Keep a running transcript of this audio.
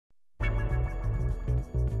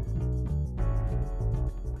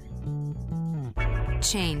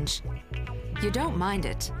Change. You don't mind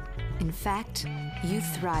it. In fact, you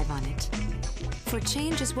thrive on it. For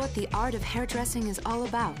change is what the art of hairdressing is all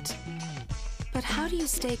about. But how do you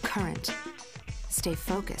stay current? Stay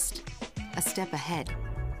focused? A step ahead?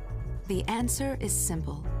 The answer is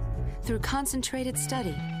simple. Through concentrated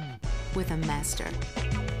study with a master.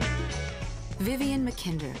 Vivienne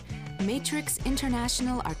MacKinder, Matrix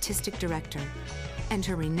International Artistic Director, and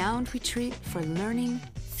her renowned retreat for learning,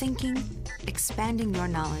 thinking, expanding your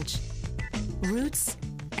knowledge. Roots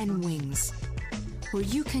and Wings, where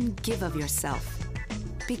you can give of yourself,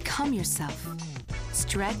 become yourself,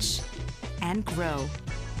 stretch and grow.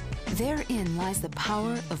 Therein lies the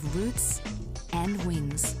power of roots and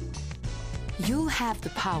wings. You'll have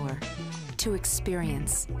the power to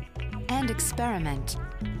experience and experiment,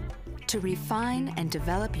 to refine and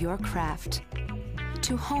develop your craft,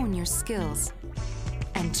 to hone your skills,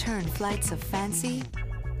 and turn flights of fancy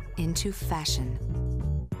into fashion.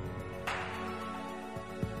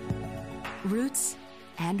 Roots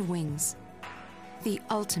and Wings, the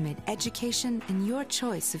ultimate education in your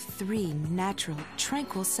choice of 3 natural,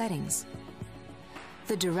 tranquil settings.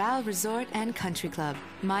 The Doral Resort and Country Club,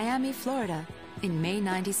 Miami, Florida, in May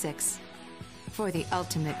 '96. For the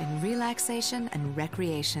ultimate in relaxation and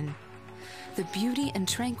recreation. The beauty and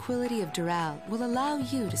tranquility of Doral will allow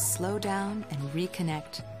you to slow down and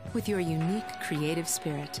reconnect with your unique creative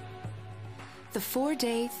spirit. The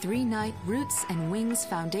 4-day, 3-night Roots and Wings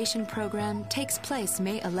Foundation program takes place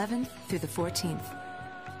May 11th through the 14th.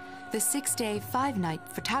 The 6-day, 5-night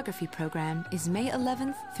photography program is May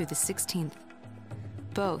 11th through the 16th.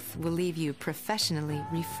 Both will leave you professionally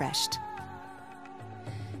refreshed.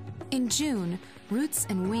 In June, Roots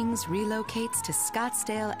and Wings relocates to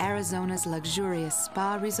Scottsdale, Arizona's luxurious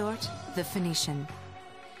spa resort, The Phoenician.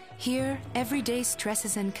 Here, everyday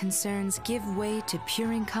stresses and concerns give way to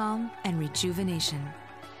pure calm and rejuvenation.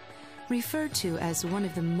 Referred to as one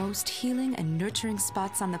of the most healing and nurturing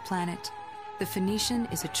spots on the planet, The Phoenician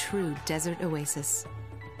is a true desert oasis.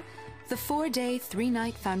 The 4-day,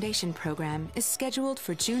 3-night foundation program is scheduled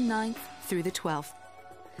for June 9th through the 12th.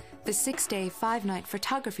 The 6-day, 5-night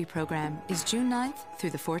photography program is June 9th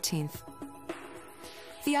through the 14th.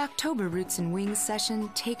 The October Roots and Wings session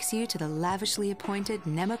takes you to the lavishly appointed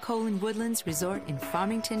Nemacolin Woodlands Resort in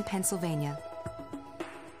Farmington, Pennsylvania.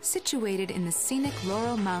 Situated in the scenic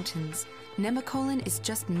Laurel Mountains, Nemacolin is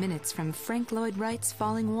just minutes from Frank Lloyd Wright's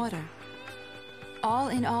Falling Water. All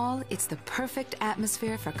in all, it's the perfect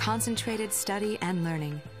atmosphere for concentrated study and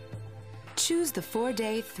learning. Choose the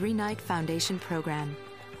 4-day, 3-night foundation program,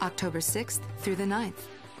 October 6th through the 9th,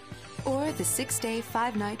 or the 6-day,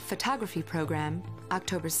 5-night photography program,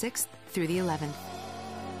 October 6th through the 11th.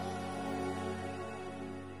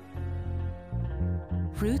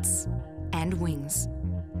 Roots and Wings,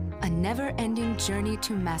 a never-ending journey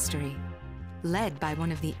to mastery, led by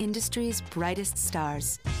one of the industry's brightest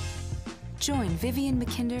stars. Join Vivienne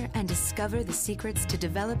MacKinder and discover the secrets to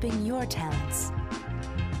developing your talents.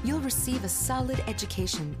 You'll receive a solid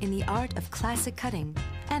education in the art of classic cutting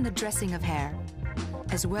and the dressing of hair,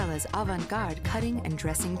 as well as avant-garde cutting and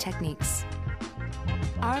dressing techniques.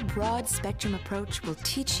 Our broad spectrum approach will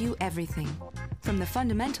teach you everything, from the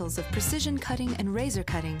fundamentals of precision cutting and razor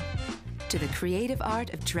cutting to the creative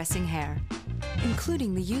art of dressing hair,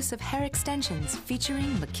 including the use of hair extensions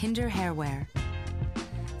featuring MacKinder hairwear.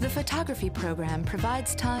 The photography program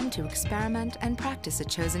provides time to experiment and practice a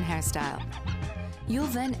chosen hairstyle. You'll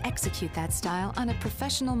then execute that style on a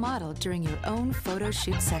professional model during your own photo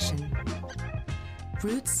shoot session.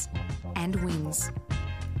 Roots and Wings.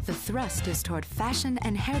 The thrust is toward fashion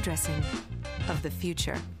and hairdressing of the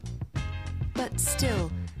future. But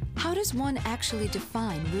still, how does one actually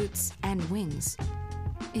define roots and wings?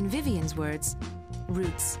 In Vivienne's words,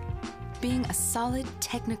 roots, being a solid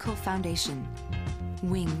technical foundation.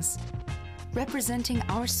 Wings, representing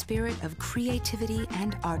our spirit of creativity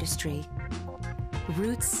and artistry.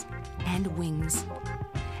 Roots and wings.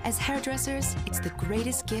 As hairdressers, it's the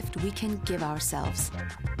greatest gift we can give ourselves,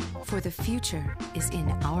 for the future is in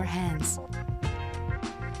our hands.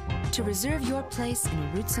 To reserve your place in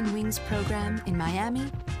a Roots and Wings program in Miami,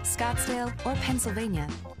 Scottsdale, or Pennsylvania,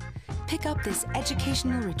 pick up this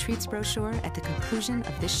educational retreats brochure at the conclusion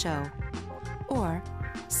of this show, or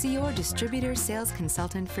see your distributor sales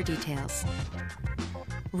consultant for details.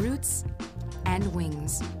 Roots and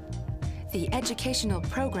Wings, the educational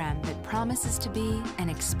program that promises to be an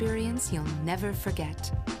experience you'll never forget.